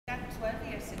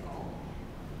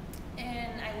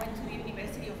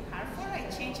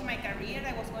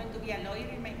going to be a lawyer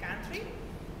in my country,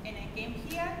 and I came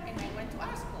here and I went to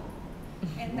art school.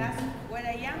 And that's where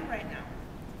I am right now.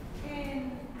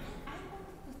 And I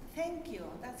wanted to thank you.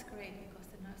 That's great because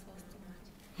the noise was too much.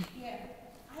 Yeah,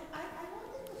 I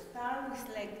wanted to start with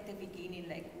like the beginning,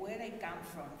 like where I come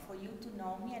from, for you to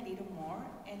know me a little more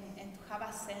and to have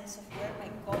a sense of where my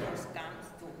colors come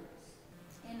to.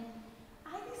 And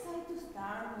I decided to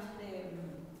start with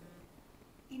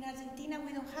in Argentina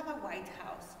we don't have a white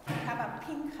house, we have a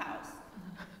pink house.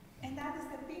 And that is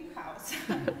the pink house.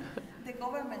 The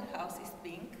government house is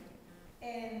pink.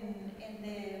 And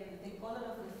the color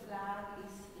of the flag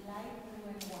is light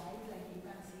blue and white, like you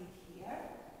can see it here.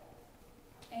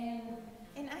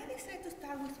 And I decided to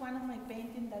start with one of my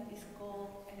paintings that is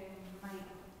called my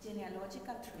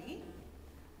genealogical tree.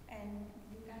 And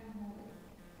you can move it.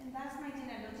 And that's my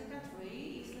genealogical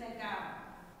tree. It's like a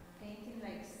painting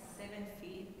like 7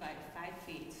 feet by 5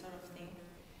 feet sort of thing.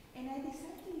 And I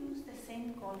decided to use the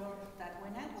same color that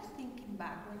when I was thinking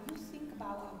back, when you think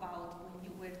about when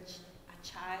you were a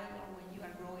child or when you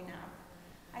are growing up,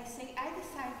 I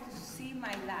decided to see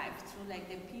my life through like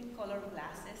the pink color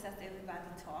glasses that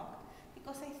everybody talk,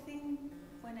 because I think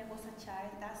when I was a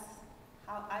child, that's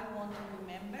how I want to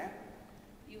remember.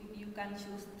 You can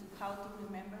choose how to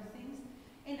remember things.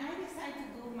 And I decided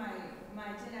to do my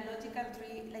genealogical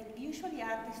tree, like usually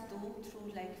artists do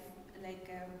through like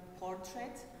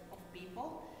portraits of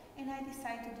people. And I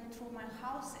decided to do through my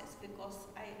houses because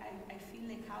I feel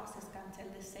like houses can tell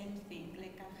the same thing,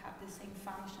 like can have the same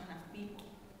function as people.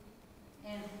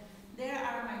 And there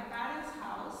are my parents'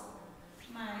 house,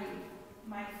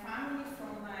 my family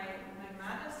from my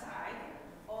mother's side,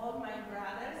 all my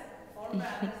brothers, 4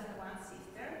 brothers and 1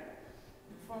 sister,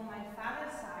 from my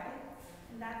father's side,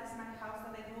 and that is my house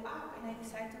that I grew up, and I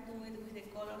decided to do it with the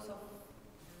colors of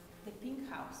the pink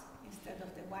house instead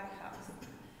of the white house,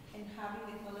 and having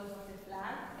the colors of the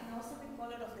flag, and also the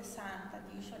color of the sun that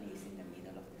usually is in the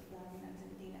middle of the flag in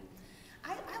Argentina.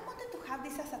 I wanted to have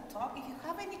this as a talk. If you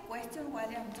have any question while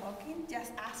I'm talking,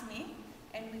 just ask me,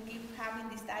 and we keep having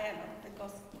this dialogue,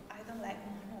 because I don't like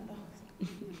monologues.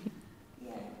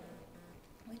 Yeah,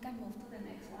 we can move to the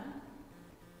next one.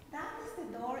 That is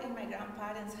the door in my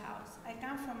grandparents' house. I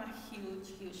come from a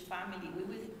huge, huge family. We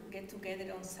will get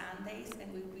together on Sundays,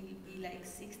 and we will be like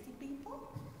 60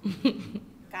 people.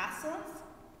 Cousins,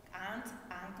 aunt,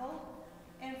 uncle.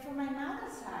 And from my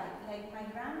mother's side, like my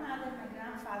grandmother and my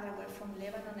grandfather were from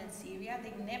Lebanon and Syria.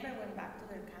 They never went back to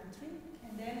their country.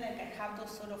 And then like I have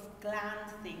those sort of clan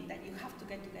thing that you have to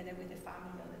get together with the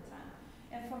family all the time.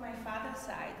 And from my father's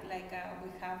side, like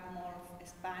we have more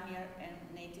Spaniard and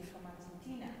native from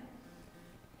Argentina.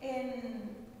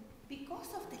 And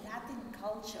because of the Latin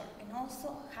culture and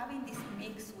also having this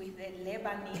mix with the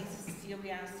Lebanese,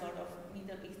 Syrian sort of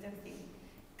Middle Eastern thing,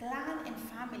 clan and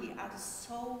family are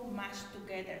so much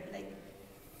together, like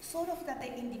sort of that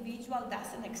the individual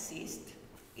doesn't exist.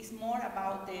 It's more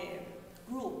about the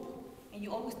group. And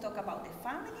you always talk about the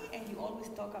family, and you always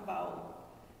talk about,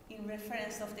 in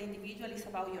reference of the individual, is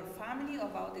about your family, or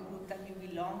about the group that you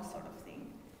belong, sort of thing.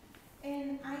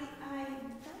 And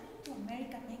coming to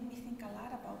America made me think a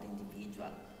lot about the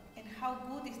individual and how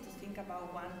good it is to think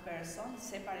about one person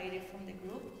separated from the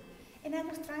group. And I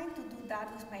was trying to do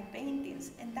that with my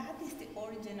paintings, and that is the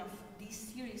origin of this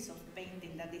series of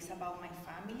painting that is about my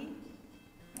family,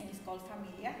 and it's called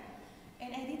Familia.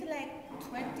 And I did like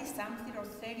 20-something or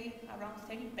 30, around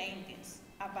 30 paintings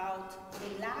about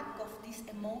the lack of these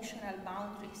emotional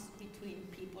boundaries between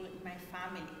people in my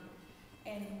family.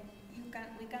 And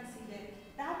we can see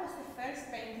that was the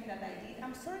first painting that I did.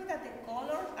 I'm sorry that the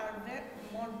colors are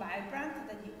more vibrant,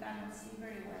 that you cannot see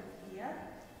very well here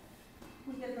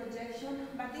with the projection,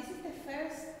 but this is the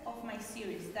first of my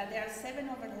series, that there are 7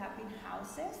 overlapping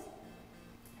houses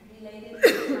related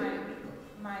to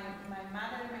my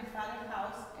mother and my father's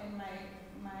house and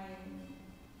my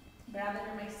brother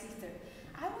and my sister.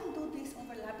 I will do these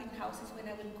overlapping houses when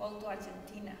I will call to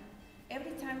Argentina.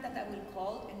 Every time that I will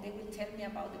call, and they will tell me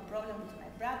about the problem with my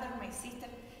brother, my sister,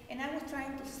 and I was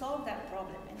trying to solve that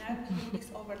problem, and I will do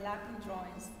these overlapping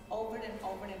drawings over and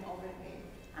over and over again,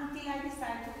 until I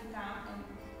decided to become, and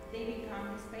they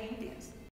become these paintings.